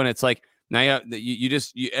 you know? And it's like, now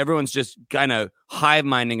everyone's just kind of hive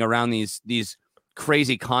minding around these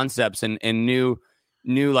crazy concepts and new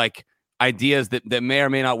like ideas that may or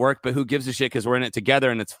may not work, but who gives a shit, because we're in it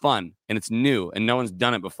together and it's fun and it's new and no one's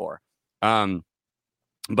done it before.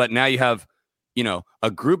 But now you have, you know,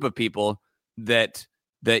 a group of people that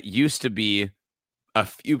used to be a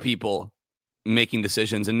few people making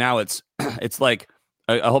decisions, and now it's like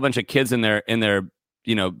a whole bunch of kids in their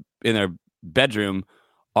you know, in their bedroom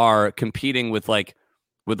are competing with like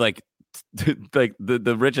like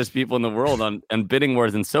the richest people in the world on bidding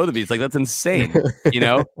wars and Sotheby's. Like, that's insane, you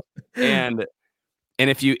know? And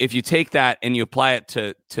if you take that and you apply it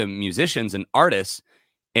to musicians and artists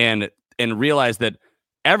and realize that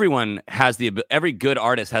every good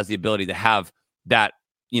artist has the ability to have that,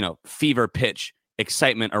 you know, fever pitch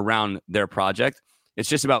excitement around their project. It's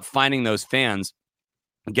just about finding those fans,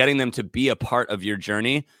 getting them to be a part of your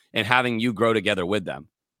journey and having you grow together with them,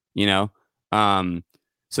 you know?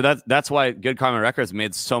 So that's why Good Karma Records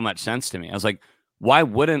made so much sense to me. I was like, why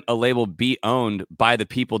wouldn't a label be owned by the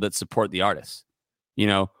people that support the artists? You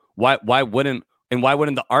know, why wouldn't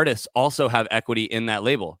the artists also have equity in that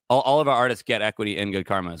label? All of our artists get equity in Good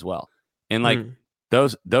Karma as well. And like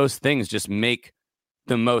those things just make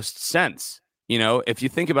the most sense. You know, if you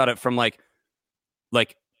think about it from like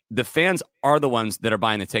the fans are the ones that are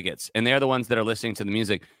buying the tickets, and they're the ones that are listening to the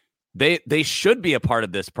music. They should be a part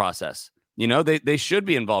of this process. You know, they should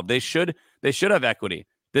be involved. They should have equity.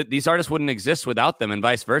 These artists wouldn't exist without them, and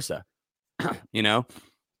vice versa. You know,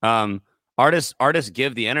 artists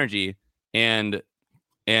give the energy, and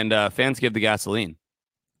fans give the gasoline.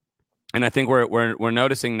 And I think we're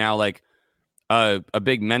noticing now like a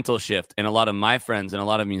big mental shift, and a lot of my friends and a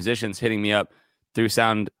lot of musicians hitting me up through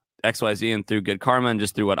Sound XYZ and through Good Karma and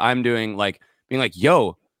just through what I'm doing, like being like,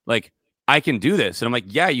 yo, like I can do this. And I'm like,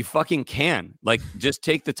 yeah, you fucking can. Like, just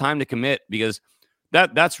take the time to commit, because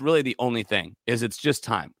that's really the only thing, is it's just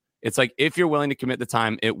time. It's like, if you're willing to commit the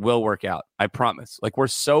time, it will work out. I promise. Like, we're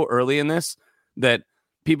so early in this that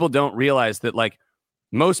people don't realize that like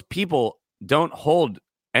most people don't hold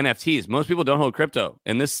NFTs. Most people don't hold crypto.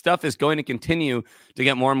 And this stuff is going to continue to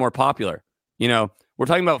get more and more popular. You know, we're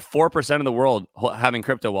talking about 4% of the world having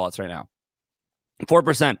crypto wallets right now.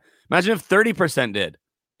 4%. Imagine if 30% did.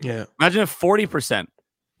 Yeah. Imagine if 40%,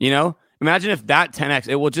 you know, imagine if that 10x,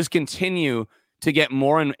 it will just continue to get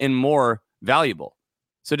more and more valuable.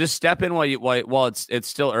 So just step in while it's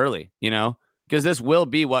still early, you know, because this will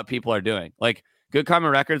be what people are doing. Like, Good Karma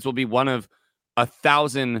Records will be one of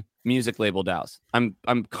 1,000 music label DAOs. I'm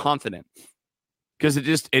confident. because it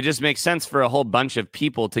just makes sense for a whole bunch of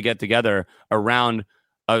people to get together around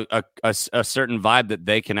a certain vibe that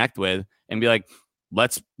they connect with and be like,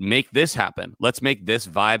 let's make this happen. Let's make this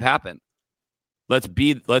vibe happen.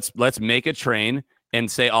 Let's make a train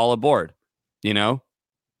and say all aboard, you know?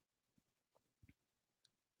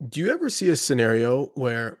 Do you ever see a scenario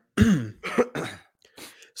where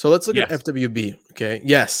so let's look at Yes. FWB, okay?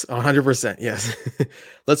 Yes, 100%. Yes.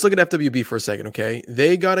 Let's look at FWB for a second, okay?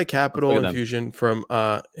 They got a Let's look capital at them. infusion from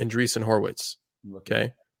Andreessen Horowitz,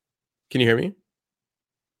 okay? Can you hear me?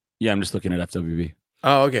 Yeah, I'm just looking at FWB.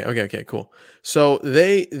 Oh, okay, cool. So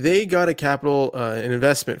they got a capital an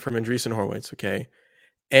investment from Andreessen Horowitz, okay?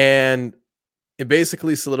 And it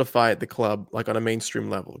basically solidified the club like on a mainstream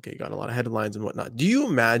level, okay? Got a lot of headlines and whatnot. Do you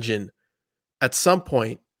imagine at some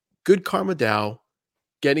point Good Karma DAO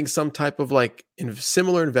getting some type of like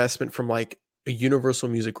similar investment from like a Universal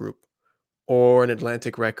Music Group or an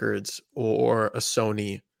Atlantic Records or a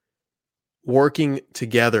Sony working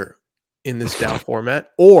together in this DAO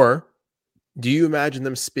format? Or do you imagine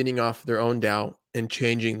them spinning off their own DAO and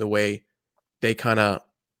changing the way they kind of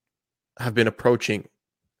have been approaching,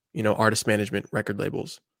 artist management, record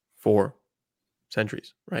labels for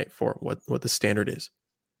centuries, right? For what the standard is.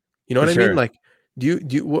 You know For what I mean? sure. Like,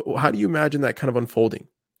 how do you imagine that kind of unfolding?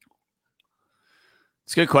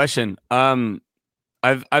 It's a good question.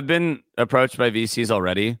 I've been approached by VCs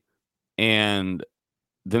already, and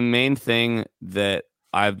the main thing that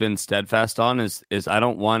I've been steadfast on is I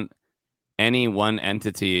don't want any one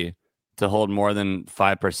entity to hold more than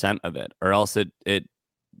 5% of it, or else it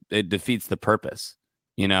defeats the purpose,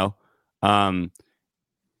 you know? Um,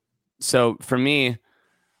 so for me,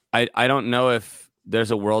 I don't know if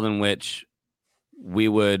there's a world in which we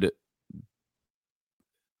would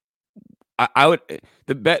I would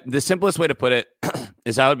the simplest way to put it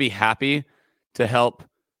is I would be happy to help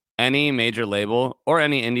any major label or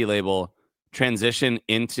any indie label transition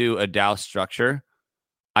into a DAO structure.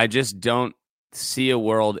 I just don't see a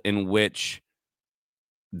world in which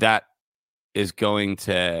that is going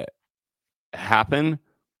to happen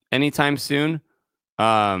anytime soon.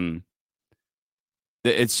 Um,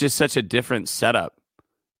 it's just such a different setup,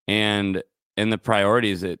 and the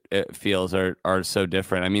priorities it feels are so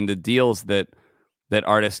different. I mean, the deals that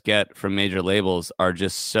artists get from major labels are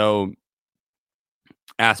just so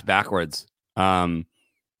ass backwards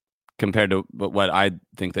compared to what I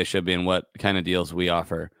think they should be and what kind of deals we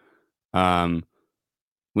offer. Um,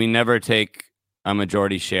 we never take a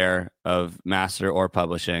majority share of master or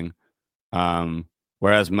publishing,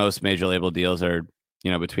 whereas most major label deals are,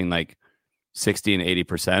 between like 60 and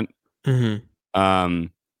 80%. Mm-hmm.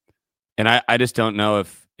 And I just don't know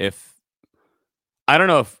if I don't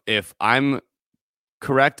know if I'm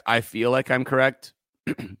correct. I feel like I'm correct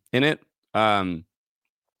in it. But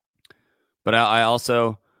I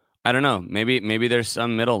also I don't know. Maybe there's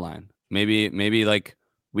some middle line. Maybe like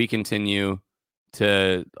we continue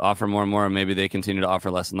to offer more and more, and maybe they continue to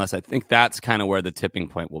offer less and less. I think that's kind of where the tipping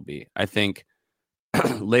point will be. I think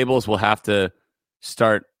labels will have to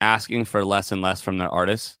start asking for less and less from their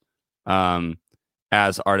artists,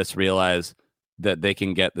 as artists realize that they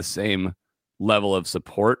can get the same level of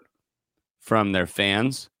support from their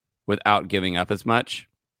fans without giving up as much.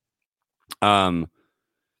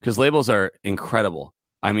 Because labels are incredible.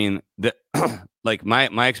 I mean, like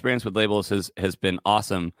my experience with labels has been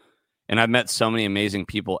awesome, and I've met so many amazing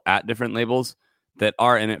people at different labels that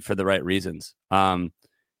are in it for the right reasons. And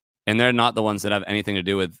they're not the ones that have anything to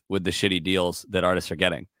do with the shitty deals that artists are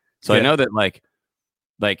getting. So I know that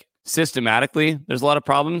like systematically there's a lot of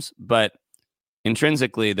problems, but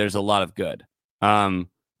intrinsically there's a lot of good.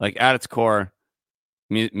 Like at its core,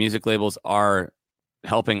 music labels are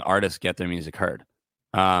helping artists get their music heard.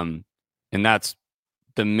 And that's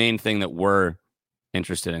the main thing that we're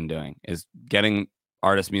interested in doing, is getting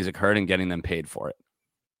artist music heard and getting them paid for it.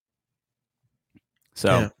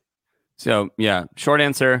 So yeah, short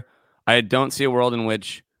answer, I don't see a world in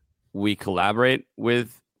which we collaborate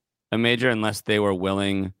with a major unless they were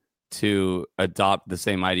willing to adopt the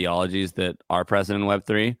same ideologies that are present in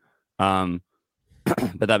Web3.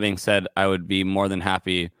 But that being said, I would be more than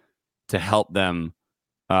happy to help them,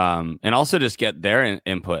 and also just get their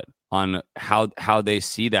input on how they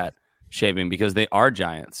see that shaping, because they are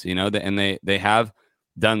giants, and they have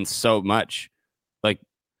done so much, like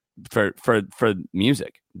for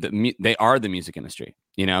music. They are the music industry,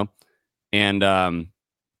 and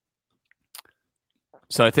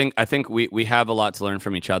so I think we have a lot to learn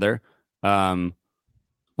from each other.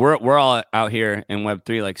 We're all out here in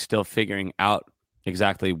Web3, like still figuring out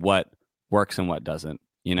exactly what works and what doesn't.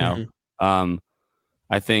 Mm-hmm.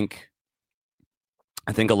 I think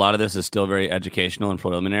I think a lot of this is still very educational and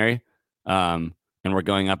preliminary. And we're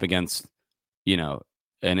going up against, you know,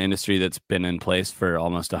 an industry that's been in place for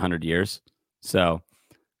almost 100 years. So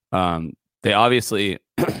they obviously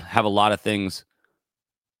have a lot of things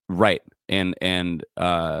right and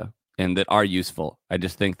that are useful. I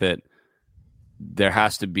just think that there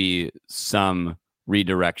has to be some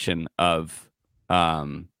redirection of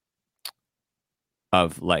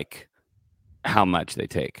like how much they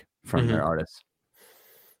take from their artists.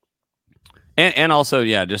 And also,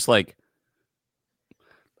 yeah, just like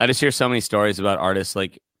I just hear so many stories about artists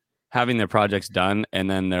like having their projects done and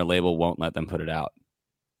then their label won't let them put it out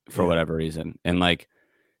for whatever reason. And like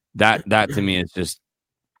that to me is just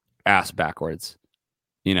ass backwards.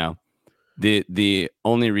 You know, the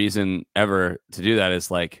only reason ever to do that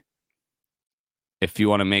is like if you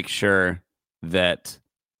want to make sure that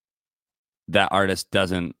that artist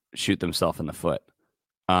doesn't shoot themselves in the foot.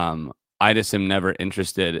 I just am never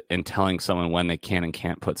interested in telling someone when they can and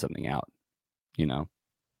can't put something out, you know?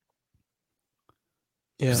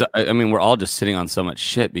 Yeah. I mean, we're all just sitting on so much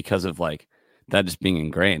shit because of like that just being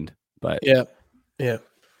ingrained. But Yeah.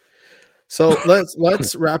 So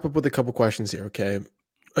let's wrap up with a couple questions here, okay?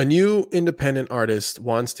 A new independent artist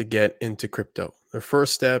wants to get into crypto. Their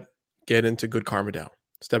first step, get into Good Karma DAO.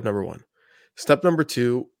 Step number 1. Step number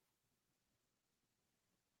 2,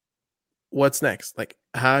 what's next? Like,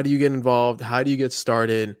 how do you get involved? How do you get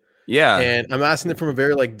started? yeah, And I'm asking it from a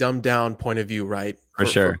very like dumbed down point of view, right? for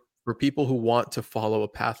sure. For people who want to follow a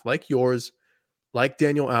path like yours, like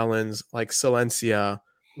Daniel Allen's, like Silencia,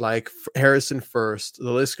 like Harrison First.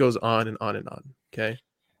 The list goes on and on and on. Okay.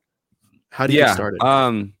 How do you get Yeah.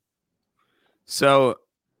 started? So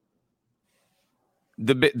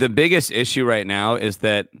the biggest issue right now is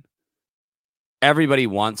that everybody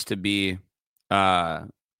wants to be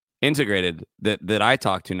integrated that I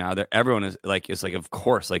talk to now. That everyone is like, of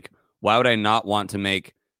course, like why would I not want to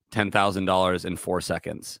make $10,000 in 4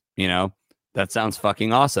 seconds? You know, that sounds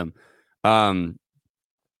fucking awesome. The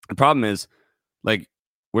problem is like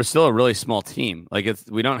we're still a really small team. Like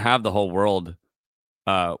we don't have the whole world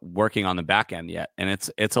working on the back end yet, and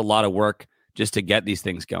it's a lot of work just to get these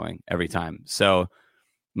things going every time. So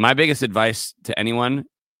my biggest advice to anyone,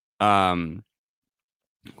 at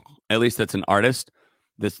least that's an artist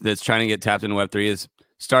that's trying to get tapped into Web3 is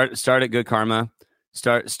start at Good Karma.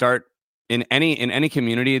 Start in any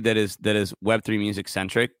community that is Web3 music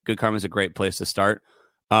centric. Good Karma is a great place to start.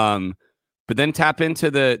 But then tap into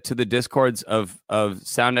the discords of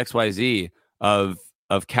Sound XYZ, of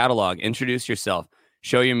Catalog. Introduce yourself,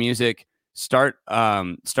 show your music, start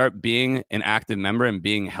being an active member and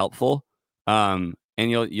being helpful. And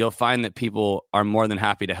you'll find that people are more than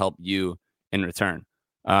happy to help you in return.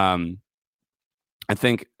 I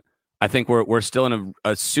think we're still in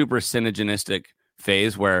a super synergistic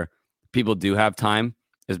phase where people do have time.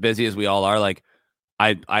 As busy as we all are, like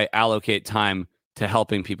I allocate time to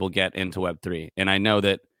helping people get into Web3. And I know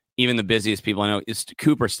that even the busiest people I know,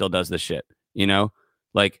 Cooper still does this shit, you know?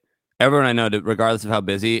 Like everyone I know, regardless of how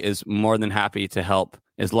busy, is more than happy to help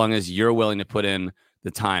as long as you're willing to put in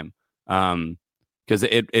the time. Because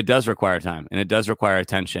it does require time and it does require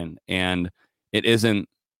attention, and it isn't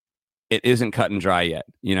cut and dry yet.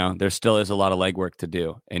 You know, there still is a lot of legwork to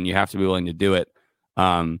do, and you have to be willing to do it,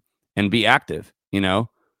 and be active. You know,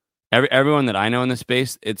 everyone that I know in this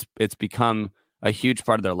space, it's become a huge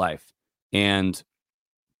part of their life. And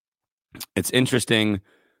it's interesting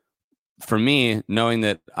for me knowing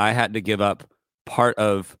that I had to give up part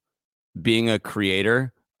of being a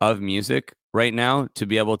creator of music right now to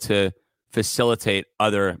be able to facilitate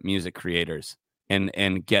other music creators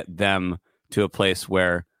and get them to a place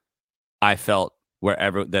where I felt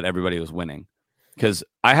that everybody was winning. Because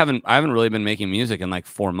I haven't really been making music in like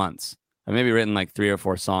 4 months. I've maybe written like 3 or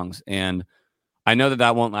 4 songs, and I know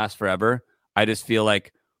that won't last forever. I just feel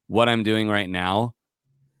like what I'm doing right now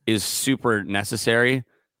is super necessary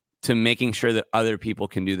to making sure that other people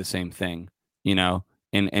can do the same thing, you know,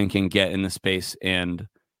 and can get in the space and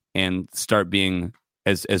start being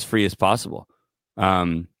as free as possible.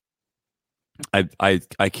 I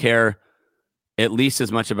care at least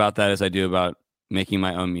as much about that as I do about making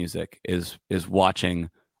my own music, is watching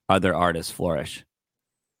other artists flourish.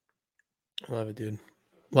 Love it, dude.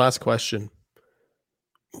 Last question.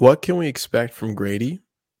 What can we expect from Grady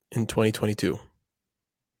in 2022?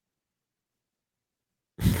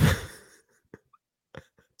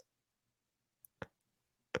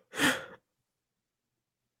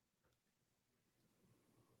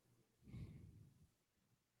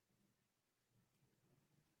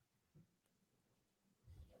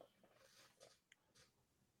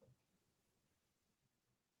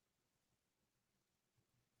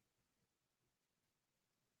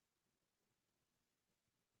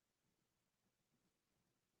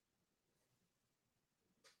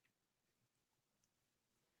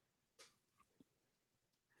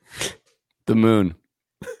 The moon.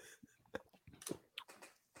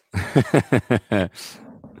 That's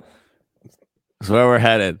where we're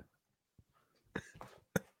headed.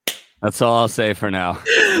 That's all I'll say for now.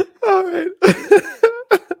 All right.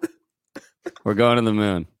 We're going to the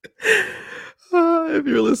moon. If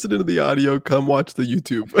you're listening to the audio, come watch the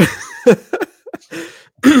YouTube.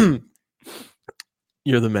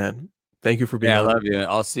 You're the man. Thank you for being on. I love you.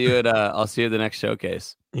 I'll see you at the next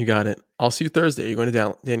showcase. You got it. I'll see you Thursday. You going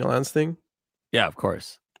to Daniel Ann's thing? Yeah, of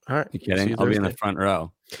course. All right. You kidding? I'll be in the front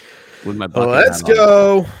row with my bucket Let's hat on.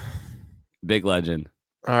 go. Big legend.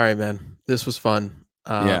 All right, man. This was fun.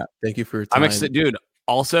 Yeah. Thank you for your time. I'm excited, dude.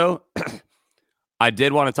 Also, I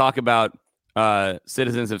did want to talk about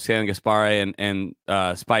Citizens of San Gaspare and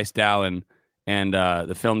Spice DAO and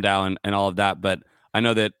the film DAO and all of that, but I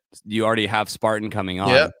know that you already have Spartan coming on.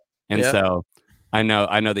 Yep. And so I know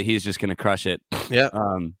that he's just gonna crush it. Yeah.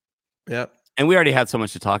 And we already had so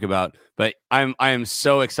much to talk about, but I am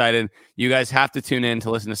so excited. You guys have to tune in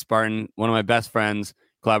to listen to Spartan, one of my best friends,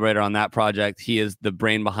 collaborator on that project. He is the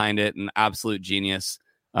brain behind it, an absolute genius.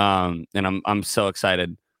 And I'm so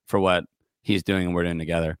excited for what he's doing and we're doing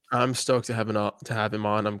together. I'm stoked to have him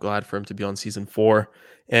on. I'm glad for him to be on season 4.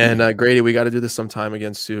 And Grady, we got to do this sometime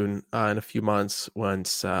again soon, in a few months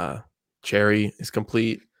once Cherry is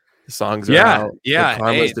complete. The songs are out. Yeah. The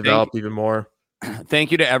Karma's developed even more.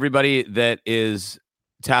 Thank you to everybody that is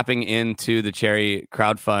tapping into the Cherry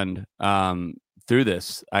crowdfund through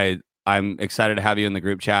this. I'm excited to have you in the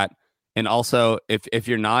group chat. And also, if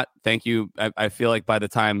you're not, thank you. I feel like by the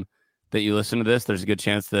time that you listen to this, there's a good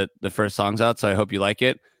chance that the first song's out. So I hope you like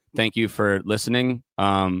it. Thank you for listening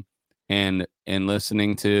and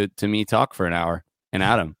listening to me talk for an hour. And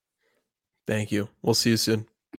Adam. Thank you. We'll see you soon.